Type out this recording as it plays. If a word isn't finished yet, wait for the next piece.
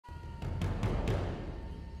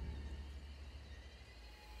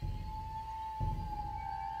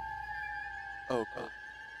Oh god.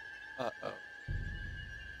 Uh-oh.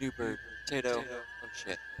 New bird. Potato. Oh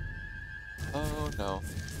shit. Oh no.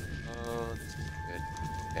 Oh, this isn't good.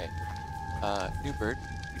 Okay. New bird.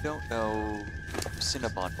 We don't know who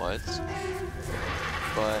Cinnabon was,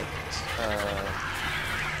 but,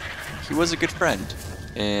 he was a good friend.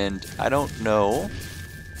 And I don't know.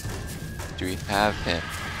 Do we have him?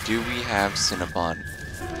 Do we have Cinnabon?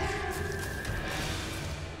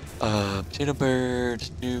 Potato bird,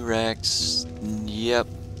 new Rex. Yep.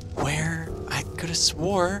 Where? I could have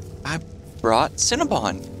swore I brought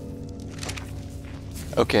Cinnabon.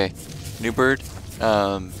 Okay. New bird.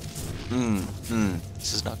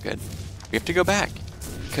 This is not good. We have to go back.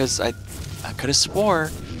 Because I could have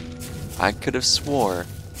swore.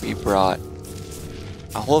 We brought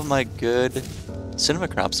all of my good cinema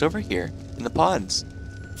crops over here in the pods.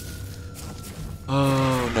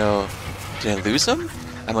 Oh no. Did I lose them?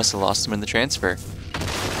 I must have lost them in the transfer.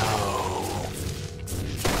 No.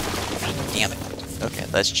 Damn it. Okay,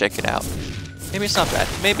 let's check it out. Maybe it's not bad.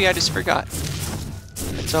 Maybe I just forgot.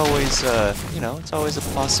 It's always, it's always a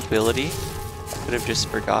possibility. I could have just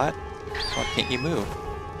forgot. Why can't you move?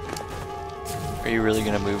 Are you really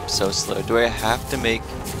gonna move so slow? Do I have to make...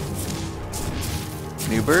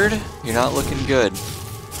 New bird? You're not looking good.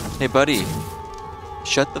 Hey, buddy.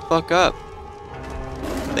 Shut the fuck up.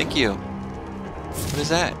 Thank you. What is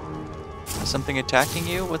that? Is something attacking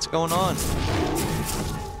you? What's going on?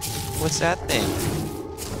 What's that thing?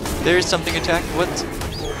 There's something attacking. What's...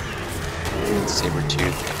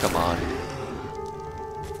 Saber-tooth. Come on.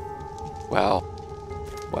 Wow.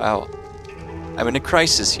 Wow. I'm in a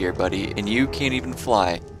crisis here, buddy, and you can't even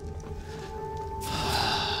fly.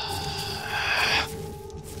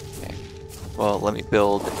 Okay. Well, let me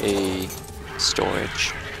build a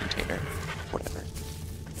storage container. Whatever.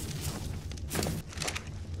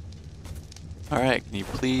 Alright, can you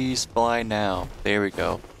please fly now? There we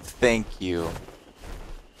go. Thank you.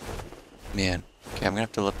 Man. Okay, I'm gonna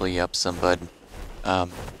have to level you up some, bud.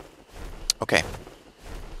 Okay.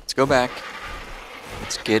 Let's go back.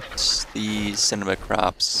 Let's get the cinema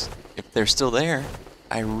crops. If they're still there,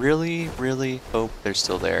 I really, really hope they're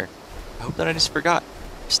still there. I hope that I just forgot.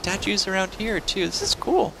 Statues around here, too. This is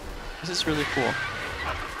cool. This is really cool.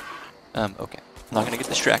 Okay. I'm not gonna get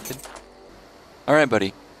distracted. Alright,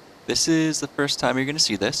 buddy. This is the first time you're gonna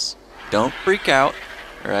see this. Don't freak out,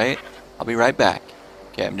 alright? I'll be right back.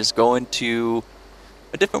 Okay, I'm just going to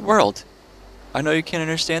a different world. I know you can't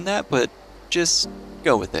understand that, but just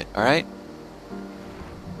go with it, alright?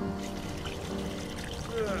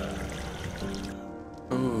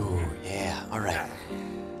 Ooh, yeah, alright.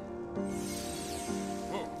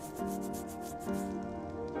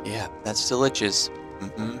 Yeah, that's delicious.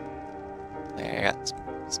 I got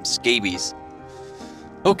some scabies.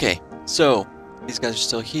 Okay, so these guys are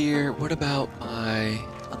still here. What about my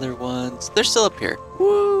other ones? They're still up here.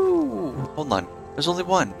 Woo! Hold on. There's only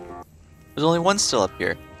one. There's only one still up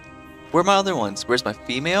here. Where are my other ones? Where's my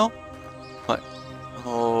female? What?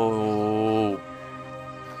 Oh.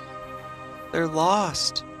 They're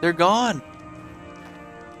lost. They're gone.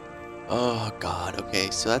 Oh, God.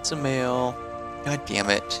 Okay, so that's a male. God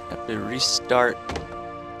damn it. I have to restart.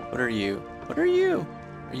 What are you? What are you?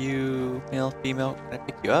 Are you male, female? Can I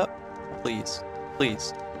pick you up? Please.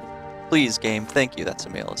 Please. Please, game. Thank you. That's a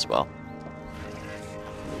male as well.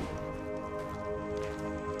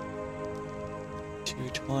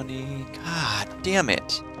 $220. God damn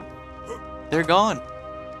it. They're gone.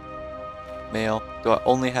 Male. Do I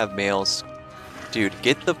only have males? Dude,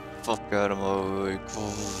 get the fuck out of my way.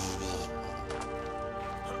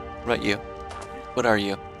 What about you? What are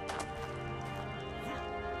you?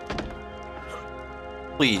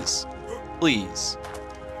 Please. Please.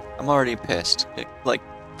 I'm already pissed. Like,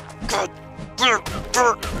 God damn it.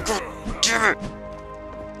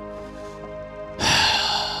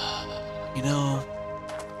 You know,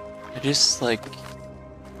 I just like,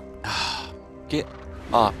 get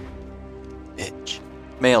off, bitch.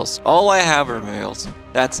 Males. All I have are males.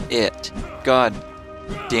 That's it. God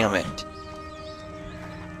damn it.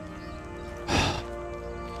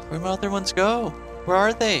 Where'd my other ones go? Where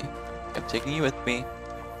are they? I'm taking you with me.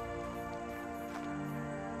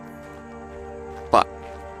 Fuck.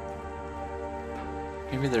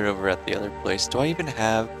 Maybe they're over at the other place. Do I even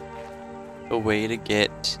have a way to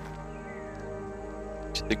get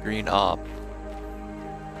to the green op?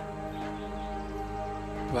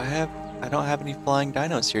 Do I have... I don't have any flying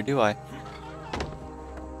dinos here, do I?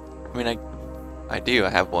 I mean, I do. I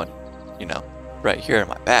have one, you know, right here on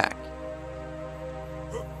my back.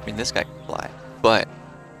 I mean, this guy can fly, but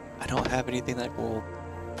I don't have anything that will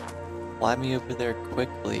fly me over there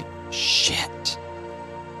quickly. Shit.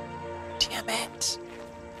 Damn it!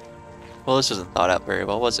 Well, this wasn't thought out very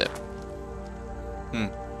well, was it?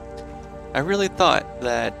 I really thought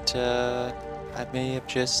that I may have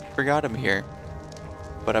just forgot him here.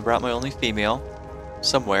 But I brought my only female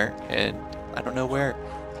somewhere, and I don't know where.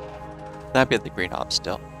 That'd be at the green ops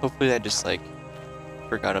still. Hopefully I just, like,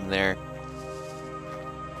 forgot him there.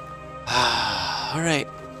 Alright.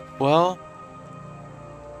 Well,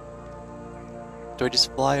 do I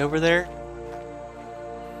just fly over there?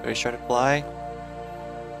 Do I just try to fly?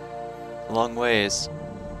 A long ways.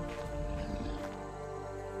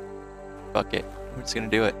 Fuck it. We're just gonna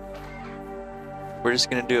do it. We're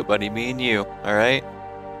just gonna do it, buddy. Me and you, alright?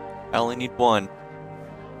 I only need one.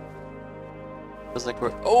 Feels like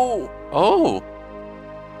we're... Oh! Oh!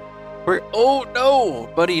 We're... Oh, no!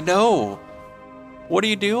 Buddy, no! What are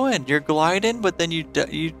you doing? You're gliding, but then you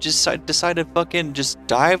just decide to fucking just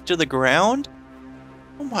dive to the ground?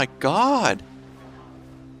 Oh my god!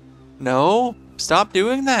 No! Stop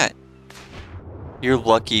doing that! You're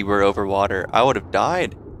lucky we're over water. I would have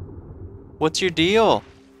died. What's your deal?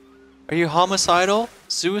 Are you homicidal?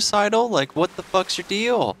 Suicidal? Like, what the fuck's your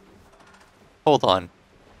deal? Hold on.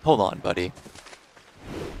 Hold on, buddy.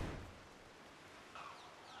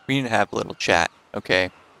 We need to have a little chat, okay?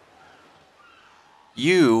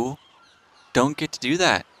 You don't get to do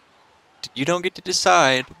that. You don't get to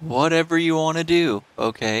decide whatever you want to do,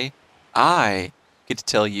 okay? I get to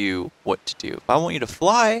tell you what to do. If I want you to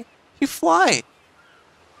fly, you fly.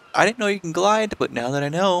 I didn't know you can glide, but now that I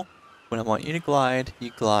know, when I want you to glide,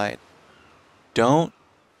 you glide. Don't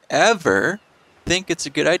ever think it's a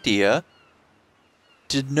good idea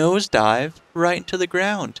to nosedive right into the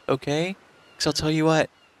ground, okay? Because I'll tell you what,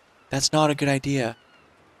 that's not a good idea.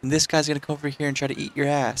 And this guy's going to come over here and try to eat your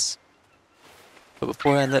ass. But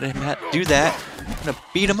before I let him do that, I'm going to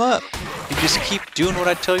beat him up. You just keep doing what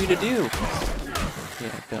I tell you to do.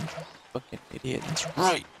 Yeah, dumb fucking idiot. That's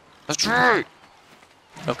right. That's right.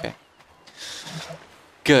 Okay.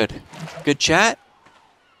 Good. Good chat?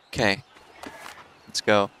 Okay. Let's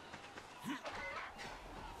go.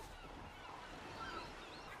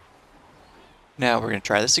 Now we're going to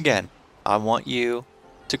try this again. I want you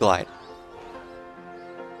to glide.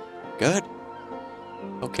 Good.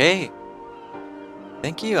 Okay.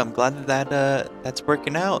 Thank you. I'm glad that that's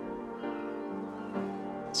working out.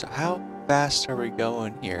 So how fast are we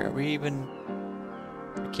going here? Are we even...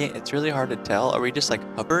 I can't... It's really hard to tell. Are we just like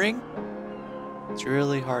hovering? It's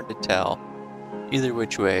really hard to tell. Either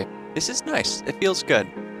which way. This is nice. It feels good.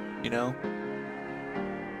 You know?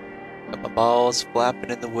 Got my balls flapping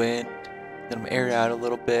in the wind. Let them air out a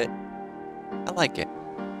little bit. I like it.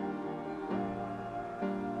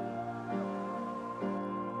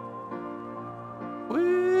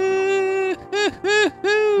 Woo-hoo-hoo-hoo!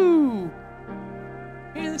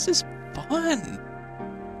 Man, this is fun.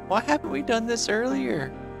 Why haven't we done this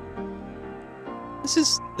earlier? This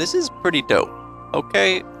is pretty dope.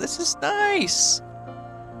 Okay, this is nice.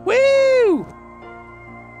 Woo!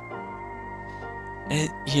 And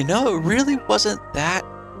you know, it really wasn't that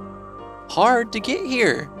hard to get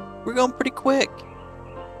here. We're going pretty quick.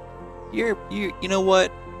 You know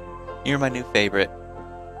what? You're my new favorite.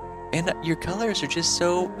 And your colors are just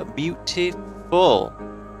so beautiful.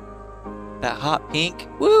 That hot pink.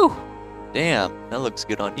 Woo! Damn, that looks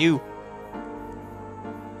good on you.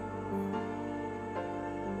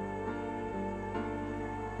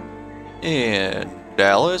 And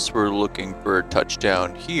Dallas, we're looking for a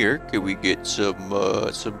touchdown here. Can we get some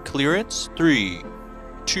clearance? 3,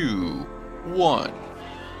 2, 1.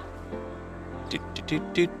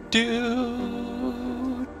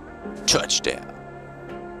 Touchdown.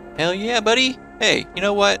 Hell yeah, buddy. Hey, you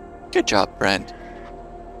know what? Good job, friend.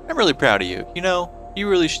 I'm really proud of you. You know, you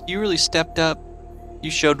really stepped up.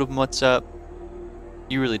 You showed them what's up.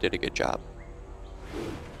 You really did a good job.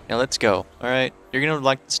 Now let's go. Alright, you're gonna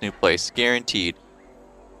like this new place, guaranteed.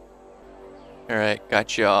 Alright,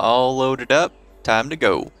 got you all loaded up. Time to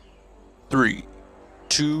go. 3,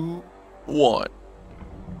 2, 1.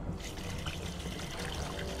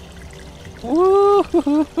 Woo!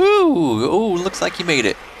 Oh, looks like you made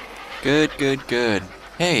it. Good, good, good.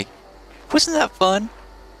 Hey, wasn't that fun?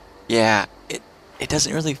 Yeah, it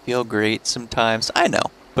doesn't really feel great sometimes. I know,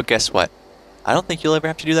 but guess what? I don't think you'll ever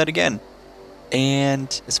have to do that again.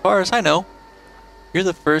 And as far as I know, you're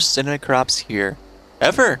the first cinnamon crops here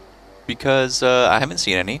ever, because I haven't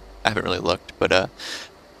seen any. I haven't really looked, but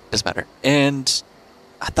doesn't matter. And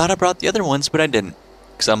I thought I brought the other ones, but I didn't,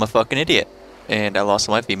 because I'm a fucking idiot, and I lost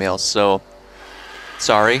all my females. So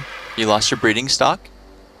sorry, you lost your breeding stock,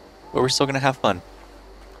 but we're still gonna have fun.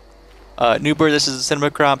 New bird. This is a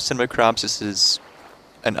cinnamon crop. Cinnamon crops. This is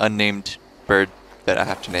an unnamed bird that I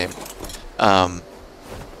have to name. Ah,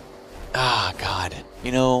 God.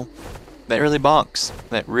 You know, that really bonks.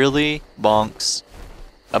 That really bonks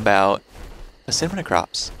about the cinnamon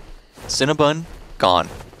crops. Cinnabon, gone.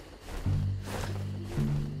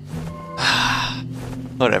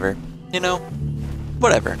 Whatever. You know,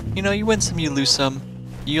 whatever. You know, you win some, you lose some.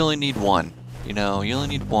 You only need one. You know, you only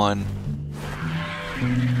need one.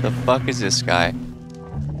 The fuck is this guy?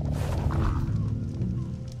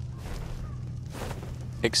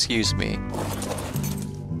 Excuse me.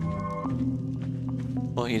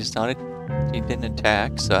 Well, he didn't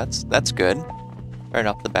attack, so that's good. Right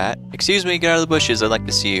off the bat. Excuse me, get out of the bushes. I'd like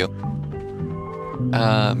to see you.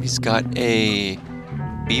 He's got a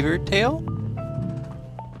beaver tail?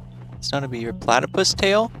 It's not a beaver. Platypus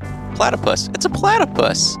tail? Platypus. It's a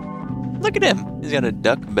platypus. Look at him. He's got a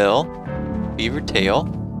duck bill, beaver tail.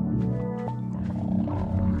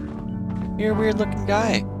 You're a weird looking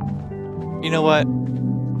guy. You know what?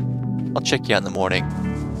 I'll check you out in the morning.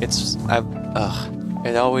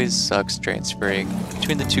 It always sucks transferring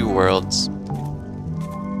between the two worlds.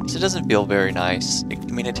 So it doesn't feel very nice. I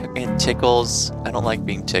mean, it tickles. I don't like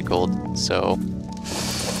being tickled, so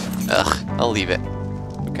I'll leave it.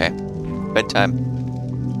 Okay, bedtime.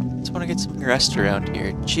 Just want to get some rest around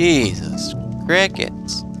here. Jesus,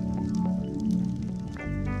 crickets.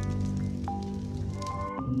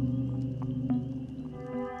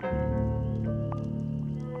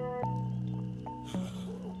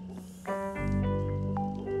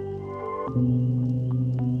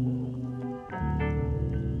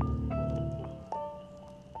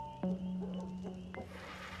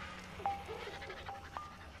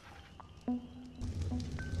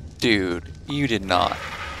 Dude, you did not.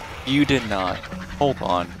 You did not. Hold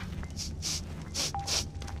on.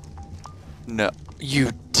 No,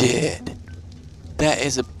 you did. That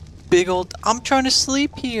is a big old... I'm trying to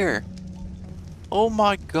sleep here. Oh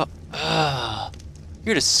my god. Ugh.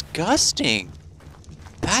 You're disgusting.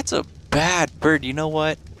 That's a bad bird. You know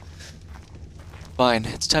what? Fine,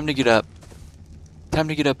 it's time to get up. Time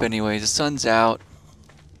to get up anyways. The sun's out.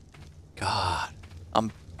 God.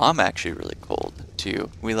 I'm actually really cold too.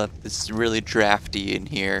 We left this really drafty in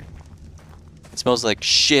here. It smells like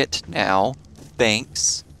shit now.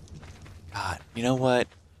 Thanks. God, you know what?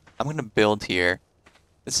 I'm gonna build here.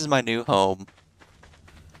 This is my new home.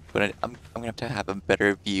 But I'm gonna have a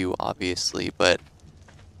better view, obviously. But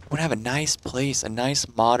I'm gonna have a nice place, a nice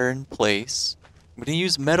modern place. I'm gonna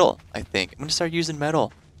use metal, I think. I'm gonna start using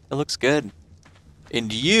metal. It looks good.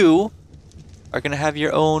 And you are gonna have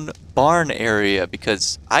your own barn area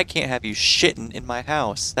because I can't have you shitting in my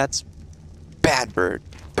house. That's bad bird.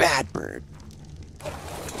 Bad bird.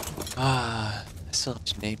 I still have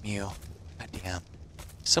to name you. God damn.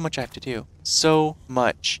 So much I have to do. So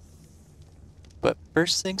much. But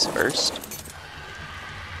first things first.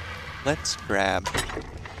 Let's grab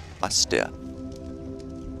my stuff.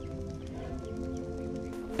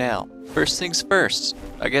 Now, first things first.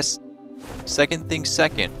 I guess second things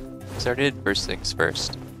second. Started first things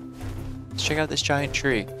first. Let's check out this giant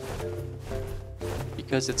tree.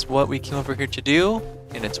 Because it's what we came over here to do,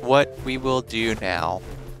 and it's what we will do now.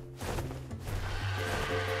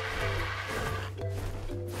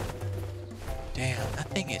 Damn, that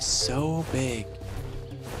thing is so big.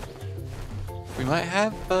 We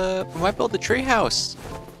might build a tree house.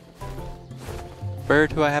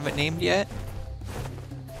 Bird who I haven't named yet.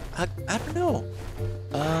 I don't know.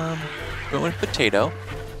 We went with potato.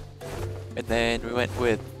 And then we went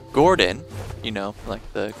with Gordon, you know, like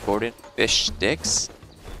the Gordon fish sticks.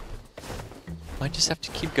 Might just have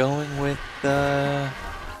to keep going with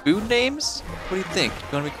food names? What do you think?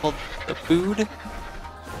 You want to be called the food?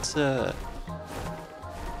 It's a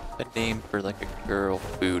name for like a girl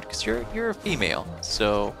food, because you're a female,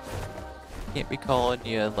 so can't be calling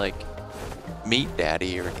you like meat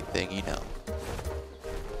daddy or anything, you know.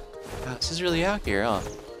 Wow, this is really out here, huh?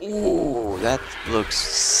 Ooh, that looks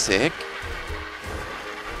sick.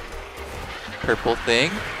 Purple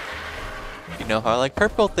thing. You know how I like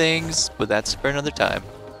purple things, but that's for another time.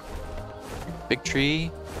 Big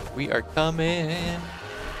tree, we are coming.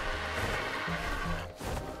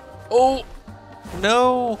 Oh,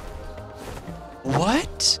 no.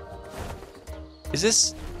 What?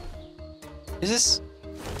 Is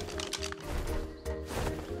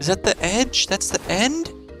that the edge? That's the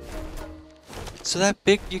end? So that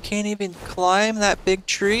big, you can't even climb that big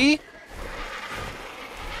tree?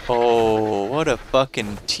 Oh, what a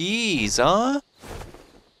fucking tease, huh?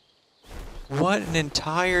 What an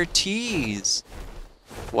entire tease.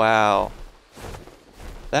 Wow.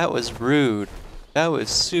 That was rude. That was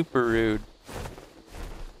super rude.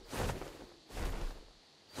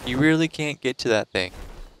 You really can't get to that thing.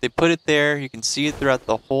 They put it there. You can see it throughout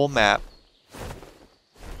the whole map.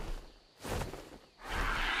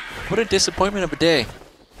 What a disappointment of a day.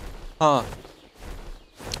 Huh.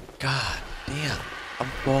 God damn.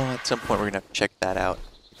 Well, at some point we're gonna have to check that out.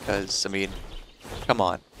 Because, I mean, come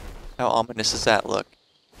on. How ominous does that look?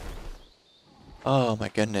 Oh my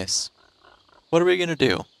goodness. What are we gonna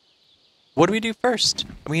do? What do we do first?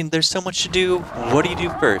 I mean, there's so much to do. What do you do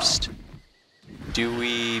first? Do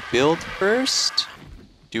we build first?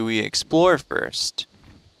 Do we explore first?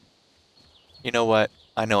 You know what?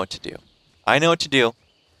 I know what to do. I know what to do.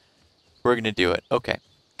 We're gonna do it. Okay.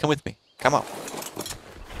 Come with me. Come on.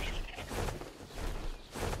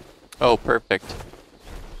 Oh, perfect.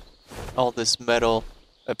 All this metal,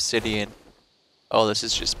 obsidian. Oh, this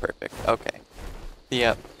is just perfect. Okay.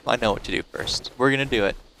 Yep, I know what to do first. We're gonna do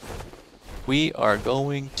it. We are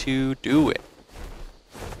going to do it.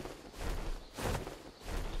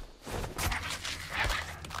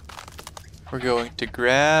 We're going to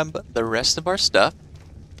grab the rest of our stuff.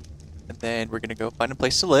 And then we're gonna go find a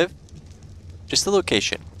place to live. Just the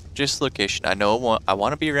location. Just the location. I know I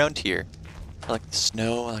want to be around here. I like the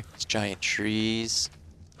snow. I like these giant trees.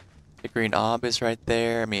 The green orb is right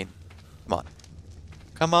there. I mean, come on.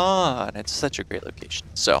 Come on. It's such a great location.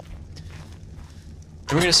 So,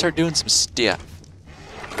 we're going to start doing some stuff.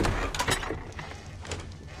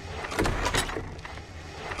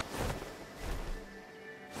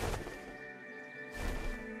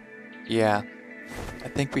 Yeah. I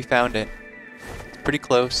think we found it. It's pretty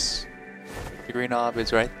close. The green orb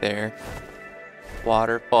is right there.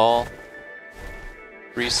 Waterfall.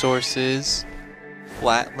 Resources.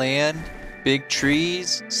 Flat land. Big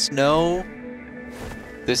trees. Snow.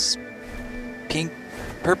 This pink,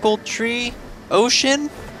 purple tree. Ocean.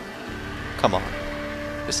 Come on.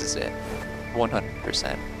 This is it.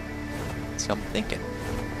 100%. So I'm thinking.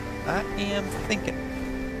 I am thinking.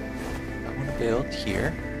 I want to build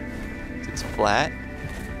here. It's flat.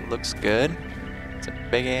 It looks good. Some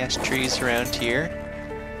big ass trees around here.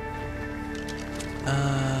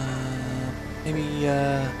 Maybe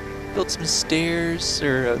build some stairs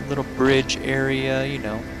or a little bridge area, you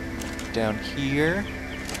know, down here.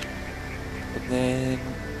 And then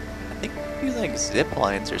I think we do like zip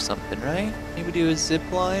lines or something, right? Maybe do a zip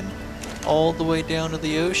line all the way down to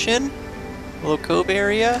the ocean, a little cove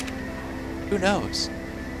area. Who knows?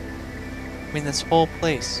 I mean, this whole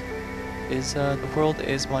place is the world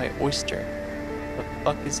is my oyster. What the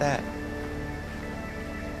fuck is that?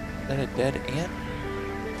 Is that a dead ant?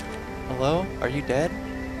 Hello? Are you dead?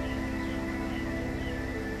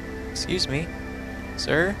 Excuse me?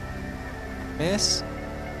 Sir? Miss?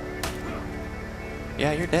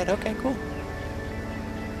 Yeah, you're dead. Okay, cool.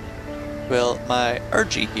 Well, my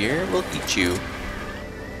Archie here will eat you.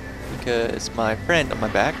 Because my friend on my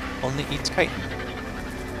back only eats chitin.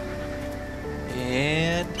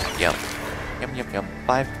 And yum. Yum, yum, yum.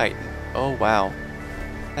 5 chitin. Oh, wow.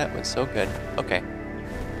 That was so good. Okay.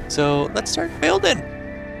 So, let's start building.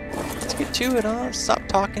 Let's get to it, huh? Stop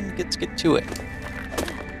talking, let's get to it.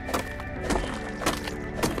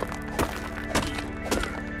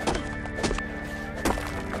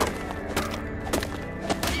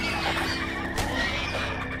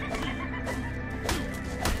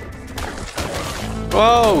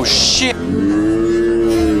 Whoa, shit!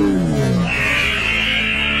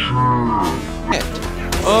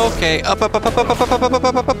 Okay, up, up, up, up, up, up, up, up, up,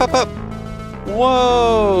 up, up, up, up.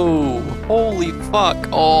 Whoa! Holy fuck!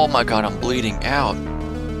 Oh my god, I'm bleeding out.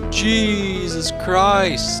 Jesus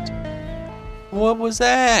Christ! What was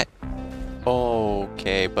that?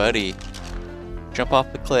 Okay, buddy. Jump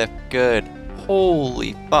off the cliff. Good.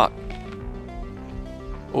 Holy fuck.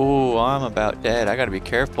 Oh, I'm about dead. I gotta be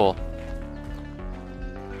careful.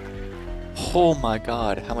 Oh my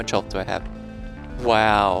god, how much health do I have?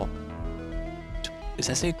 Wow. Does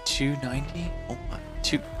that say 290? Oh my.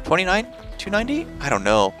 229? 290? I don't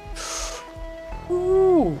know.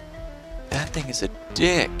 Ooh. That thing is a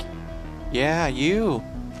dick. Yeah, you.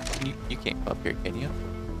 You can't come up here, can you?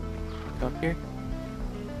 Come up here?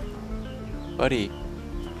 Buddy.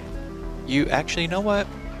 You actually, you know what?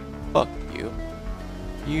 Fuck you.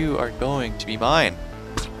 You are going to be mine.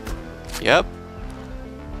 Yep.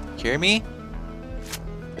 Hear me?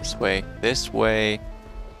 This way. This way.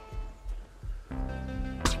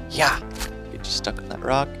 Yeah. Get you stuck on that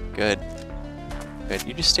rock. Good. Good.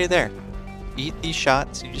 You just stay there. Eat these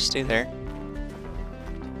shots. You just stay there.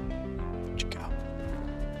 Where'd you go?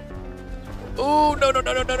 Oh, no, no,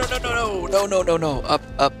 no, no, no, no, no, no, no, no, no, no. Up,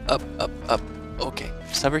 up, up, up, up. Okay.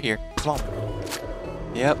 Just over here. Come on.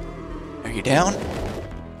 Yep. Are you down?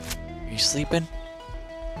 Are you sleeping?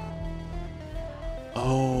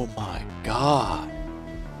 Oh my god.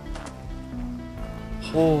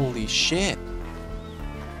 Holy shit.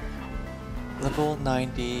 Level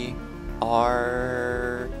 90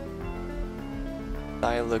 R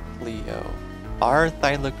Thylacleo. R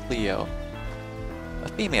Thylacleo. A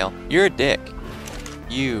female. You're a dick.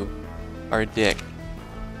 You are a dick.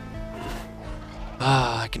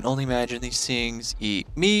 Ah, I can only imagine these things eat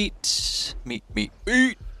meat. Meat, meat,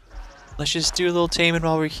 meat. Let's just do a little taming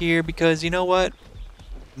while we're here because you know what?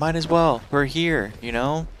 Might as well. We're here, you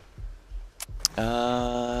know?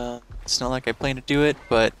 It's not like I plan to do it,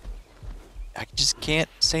 but I just can't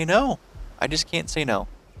say no. I just can't say no.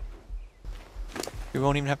 We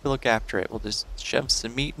won't even have to look after it. We'll just shove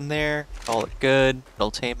some meat in there, call it good,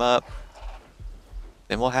 it'll tame up.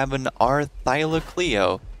 Then we'll have an R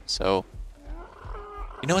Thylacleo. So,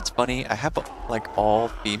 you know what's funny? I have like all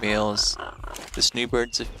females. This new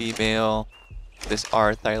bird's a female. This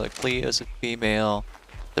R Thylacleo is a female.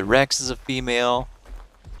 The Rex is a female.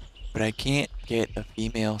 But I can't get a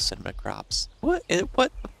female Spimonys. What the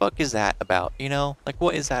fuck is that about? You know? Like,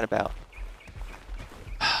 what is that about?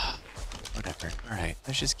 Whatever. Alright,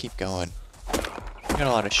 let's just keep going. We got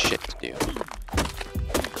a lot of shit to do.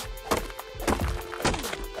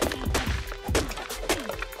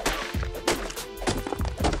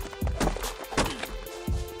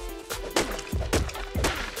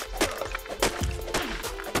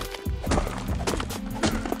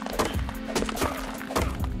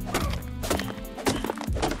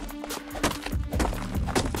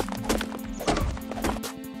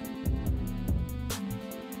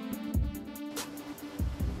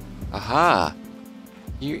 Aha!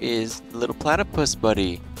 Here is the little platypus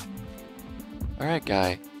buddy. Alright,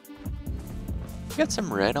 guy. You got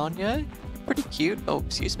some red on ya? Pretty cute. Oh,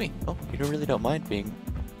 excuse me. Oh, you really don't mind being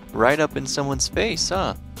right up in someone's face,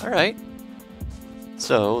 huh? Alright.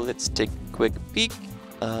 So, let's take a quick peek.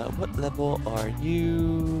 What level are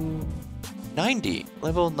you? 90.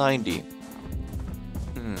 Level 90.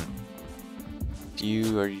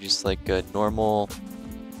 Are you just like a normal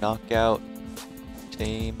knockout?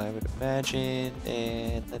 I would imagine,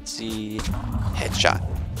 and let's see, headshot.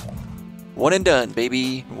 One and done,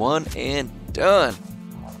 baby. One and done.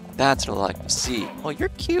 That's what I like to see. Oh, you're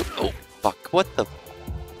cute. Oh, fuck. What the?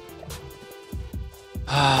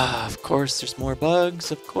 Ah, of course there's more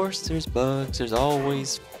bugs. Of course there's bugs. There's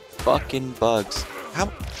always fucking bugs.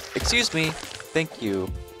 How? Excuse me. Thank you.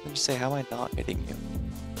 Let me say, how am I not hitting you?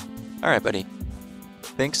 All right, buddy.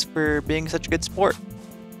 Thanks for being such a good sport.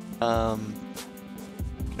 I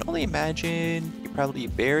can only imagine you probably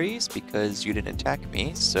eat berries because you didn't attack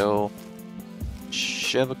me, so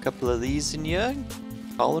shove a couple of these in you,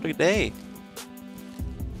 call it a day.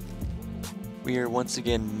 We are once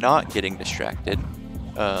again not getting distracted.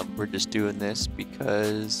 We're just doing this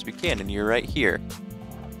because we can, and you're right here.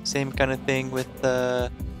 Same kind of thing with the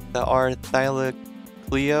R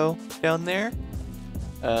Thylacleo down there.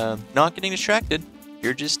 Not getting distracted.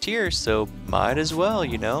 You're just here, so might as well,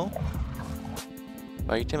 you know.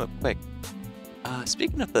 Oh, you tame up quick.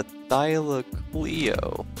 Speaking of the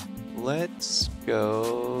Thylacleo, let's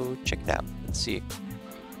go check it out. Let's see.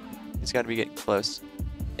 He's got to be getting close.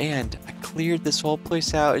 And I cleared this whole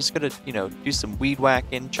place out. I just gotta, you know, do some weed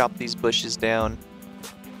whacking, chop these bushes down.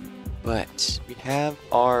 But we have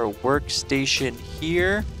our workstation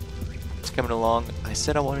here. It's coming along. I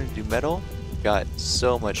said I wanted to do metal. Got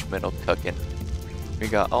so much metal cooking. We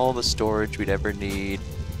got all the storage we'd ever need.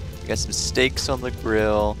 We got some steaks on the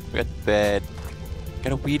grill. We got the bed.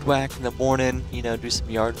 Got a weed whack in the morning, you know, do some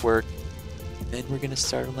yard work. And then we're gonna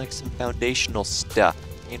start on like some foundational stuff,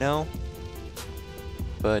 you know?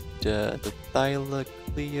 But the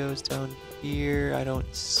Thylacleo's down here. I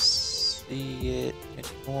don't see it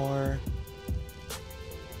anymore.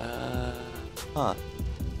 Huh.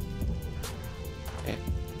 Okay.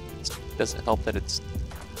 It doesn't help that it's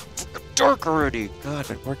dark already. God, I've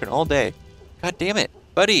been working all day. God damn it.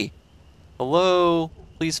 Buddy. Hello.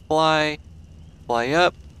 Please fly. Fly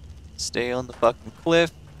up. Stay on the fucking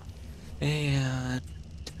cliff. And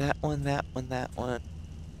that one, that one, that one.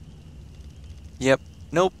 Yep.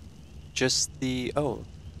 Nope. Just the... Oh.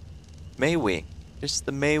 Maywing. Just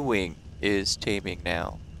the Maywing is taming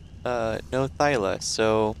now. No Thyla,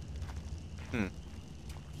 so...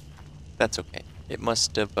 That's okay. It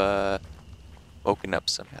must have, woken up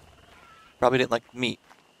somehow. Probably didn't like meat.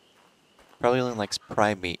 Probably only likes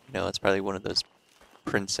prime meat. You know, it's probably one of those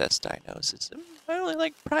princess dinos. It's, I only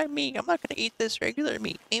like prime meat. I'm not gonna eat this regular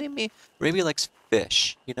meat. Maybe he likes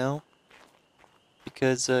fish, you know?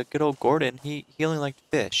 Because good old Gordon, he only liked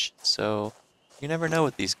fish. So you never know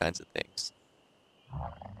with these kinds of things.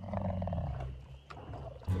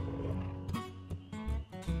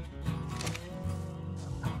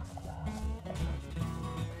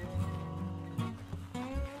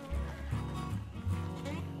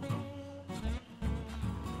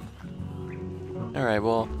 Alright,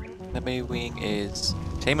 well, that baby wing is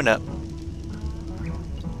taming up.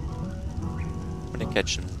 I'm gonna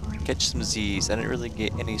catch some Z's. I didn't really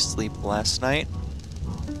get any sleep last night,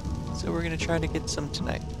 so we're gonna try to get some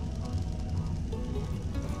tonight.